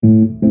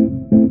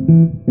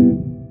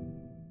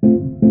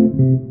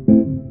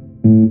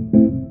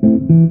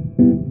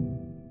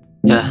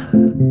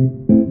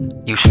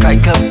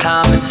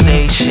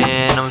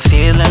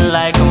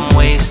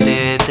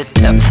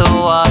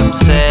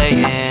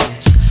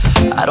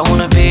don't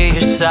wanna be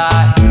your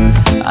side.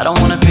 I don't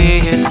wanna be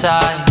your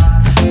type.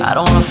 I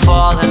don't wanna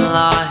fall in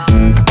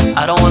line.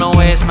 I don't wanna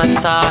waste my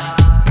time.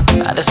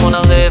 I just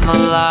wanna live my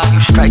life. You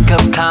strike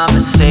up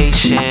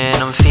conversation,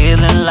 I'm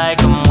feeling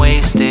like I'm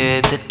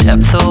wasted. The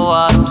depth of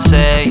what I'm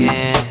saying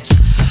is,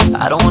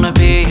 I don't wanna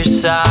be your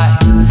side.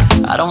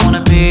 I don't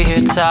wanna be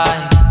your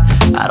type.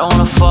 I don't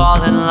wanna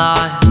fall in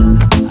line.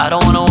 I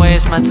don't wanna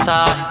waste my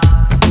time.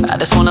 I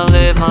just wanna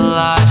live my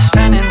life.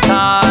 Spending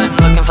time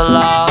looking for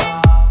love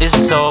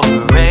is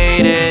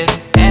overrated,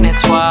 and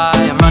it's why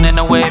I'm running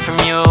away from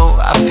you.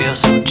 I feel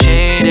so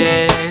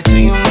jaded. Do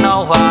you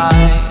know why?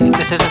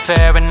 This isn't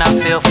fair and I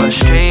feel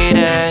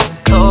frustrated.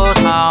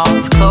 Closed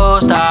mouth,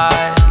 closed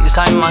eyes,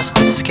 I must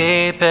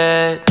escape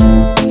it.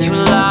 You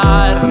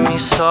lie to me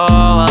so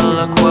I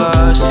look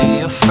worse to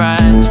your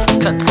friends.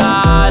 Cut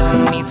ties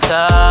and me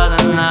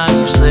telling them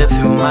you slip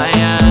through my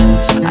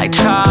hands. I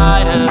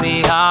try to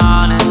be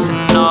honest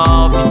and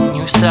open,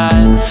 you said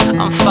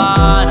I'm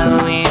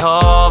finally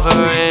over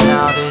it,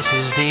 now this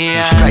is the end.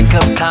 You strike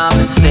up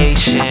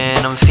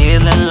conversation, I'm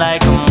feeling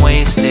like I'm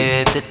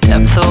wasted. The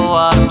depth of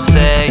what I'm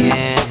saying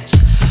is,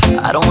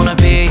 I don't wanna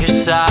be your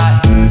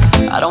side.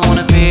 I don't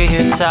wanna be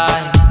your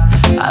type.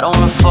 I don't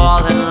wanna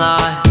fall in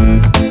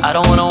line. I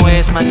don't wanna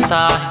waste my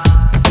time.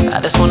 I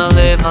just wanna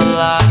live my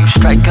life. You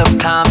strike up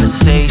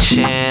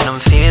conversation, I'm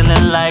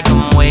feeling like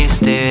I'm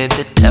wasted.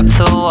 The depth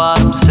of what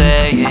I'm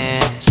saying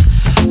is,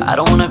 I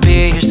don't wanna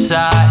be your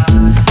side.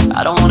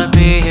 I don't wanna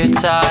be your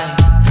type.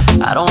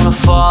 I don't wanna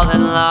fall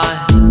in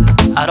line.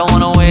 I don't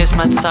wanna waste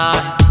my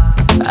time.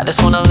 I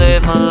just wanna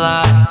live my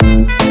life.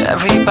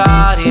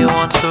 Everybody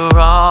wants the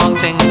wrong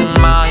things in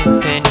my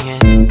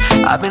opinion.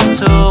 I've been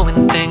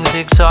doing things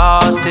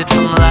exhausted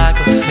from lack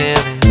of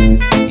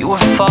feeling. You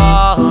were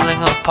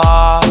falling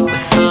apart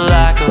with the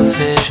lack of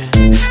vision.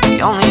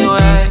 The only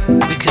way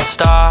we could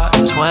start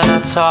is when I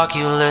talk,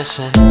 you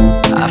listen.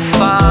 I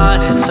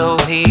find it so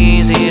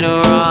easy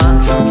to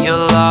run from your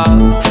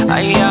love.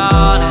 I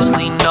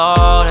honestly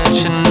know that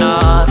you're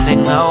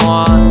nothing I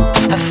want.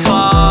 Have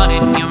fun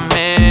in your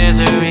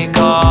misery,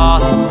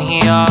 calling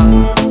me up.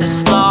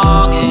 As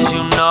long as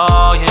you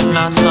know you're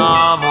not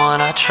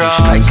someone I trust.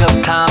 You strike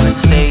up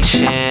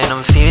conversation,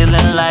 I'm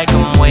feeling like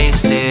I'm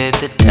wasted.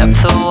 The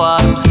depth of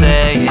what I'm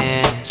saying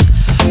is,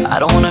 I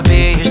don't wanna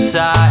be your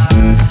side.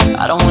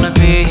 I don't wanna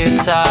be your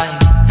type.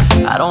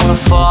 I don't wanna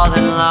fall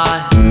in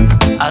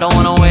line. I don't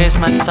wanna waste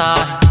my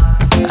time.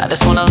 I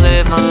just wanna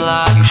live my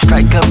life. You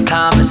strike up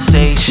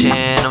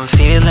conversation, I'm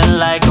feeling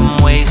like I'm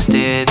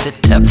wasted. The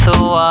depth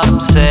of what I'm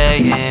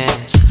saying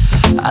is,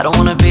 I don't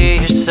wanna be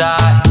your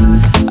side.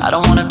 I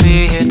don't wanna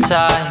be your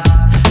type.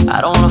 I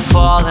don't wanna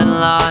fall in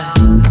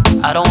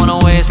line. I don't wanna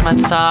waste my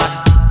time.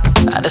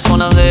 I just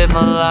wanna live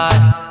my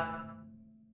life.